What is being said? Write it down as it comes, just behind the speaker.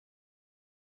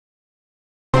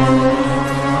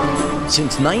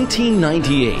Since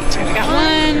 1998, We got 1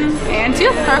 and 2.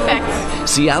 Perfect.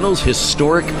 Seattle's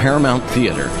historic Paramount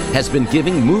Theater has been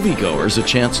giving moviegoers a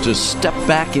chance to step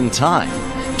back in time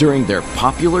during their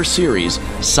popular series,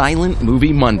 Silent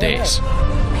Movie Mondays.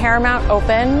 Paramount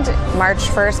opened March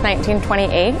 1st,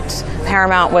 1928.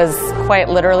 Paramount was quite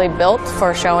literally built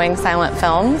for showing silent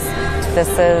films. This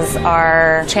is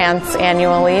our chance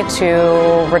annually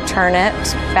to return it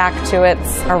back to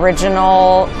its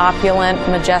original, opulent,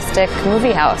 majestic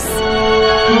movie house.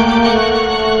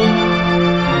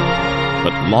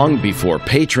 But long before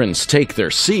patrons take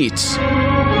their seats,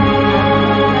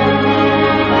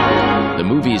 the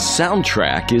movie's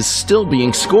soundtrack is still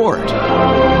being scored.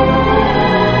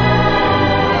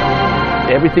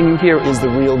 Everything you hear is the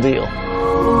real deal.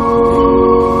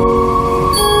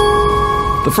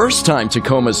 The first time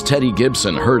Tacoma's Teddy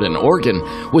Gibson heard an organ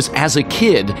was as a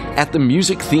kid at the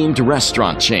music-themed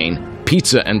restaurant chain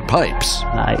Pizza and Pipes.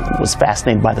 I was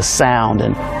fascinated by the sound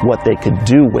and what they could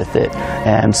do with it,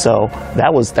 and so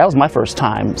that was my first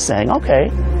time saying, okay,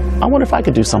 I wonder if I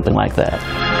could do something like that.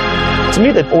 To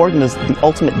me, the organ is the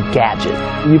ultimate gadget.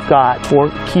 You've got 4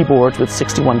 keyboards with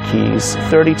 61 keys,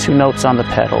 32 notes on the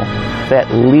pedal, at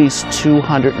least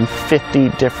 250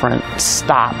 different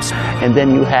stops, and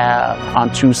then you have on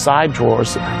 2 side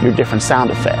drawers your different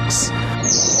sound effects.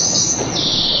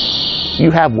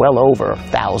 You have well over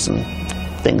 1,000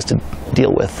 things to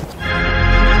deal with.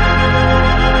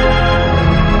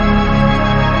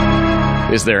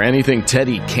 Is there anything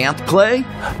Teddy can't play?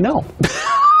 No.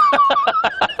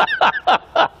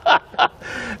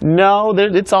 No,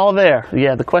 it's all there.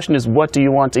 Yeah, the question is, what do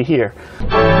you want to hear?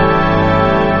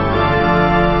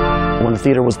 When the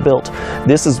theater was built,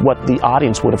 this is what the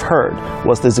audience would have heard,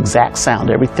 was this exact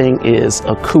sound. Everything is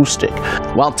acoustic.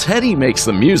 While Teddy makes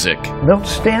the music, Don't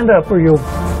stand up or you'll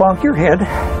bonk your head.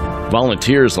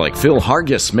 volunteers like Phil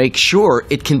Hargis make sure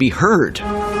it can be heard.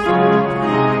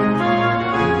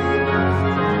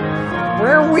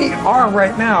 Where we are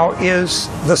right now is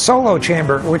the solo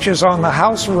chamber, which is on the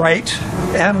house right,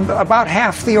 and about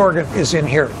half the organ is in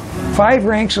here. 5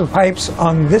 ranks of pipes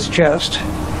on this chest.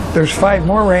 There's 5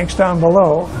 more ranks down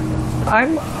below.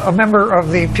 I'm a member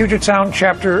of the Puget Sound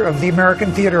chapter of the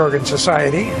American Theater Organ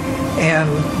Society, and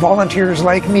volunteers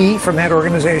like me from that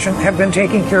organization have been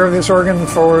taking care of this organ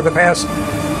for the past,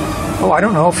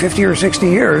 50 or 60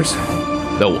 years.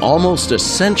 Though almost a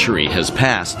century has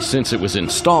passed since it was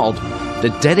installed,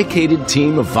 the dedicated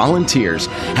team of volunteers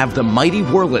have the mighty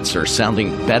Wurlitzer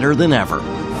sounding better than ever.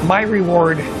 My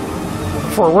reward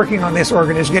for working on this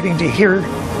organ is getting to hear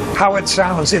how it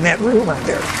sounds in that room out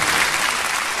there.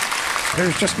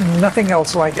 There's just nothing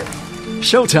else like it.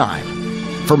 Showtime.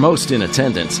 For most in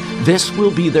attendance, this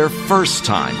will be their first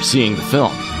time seeing the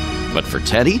film. But for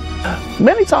Teddy,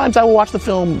 Many times I will watch the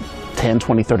film 10,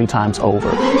 20, 30 times over.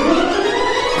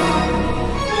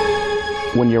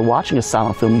 When you're watching a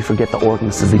silent film, you forget the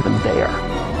organist is even there.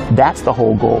 That's the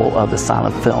whole goal of the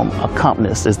silent film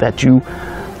accompanist, is that you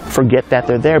forget that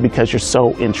they're there because you're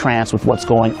so entranced with what's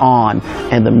going on,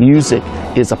 and the music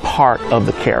is a part of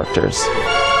the characters.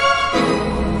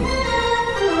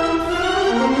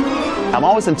 I'm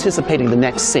always anticipating the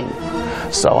next scene.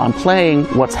 So I'm playing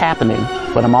what's happening,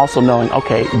 but I'm also knowing,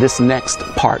 okay, this next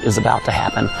part is about to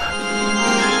happen.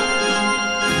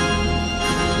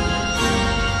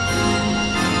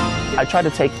 I try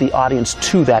to take the audience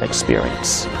to that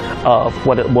experience of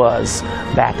what it was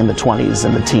back in the 20s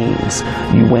and the teens.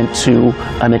 You went to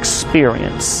an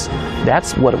experience.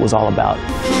 That's what it was all about.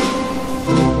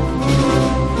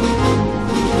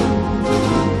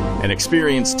 an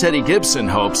experience Teddy Gibson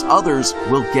hopes others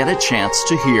will get a chance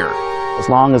to hear. As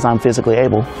long as I'm physically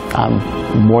able,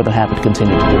 I'm more than happy to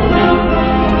continue to do it.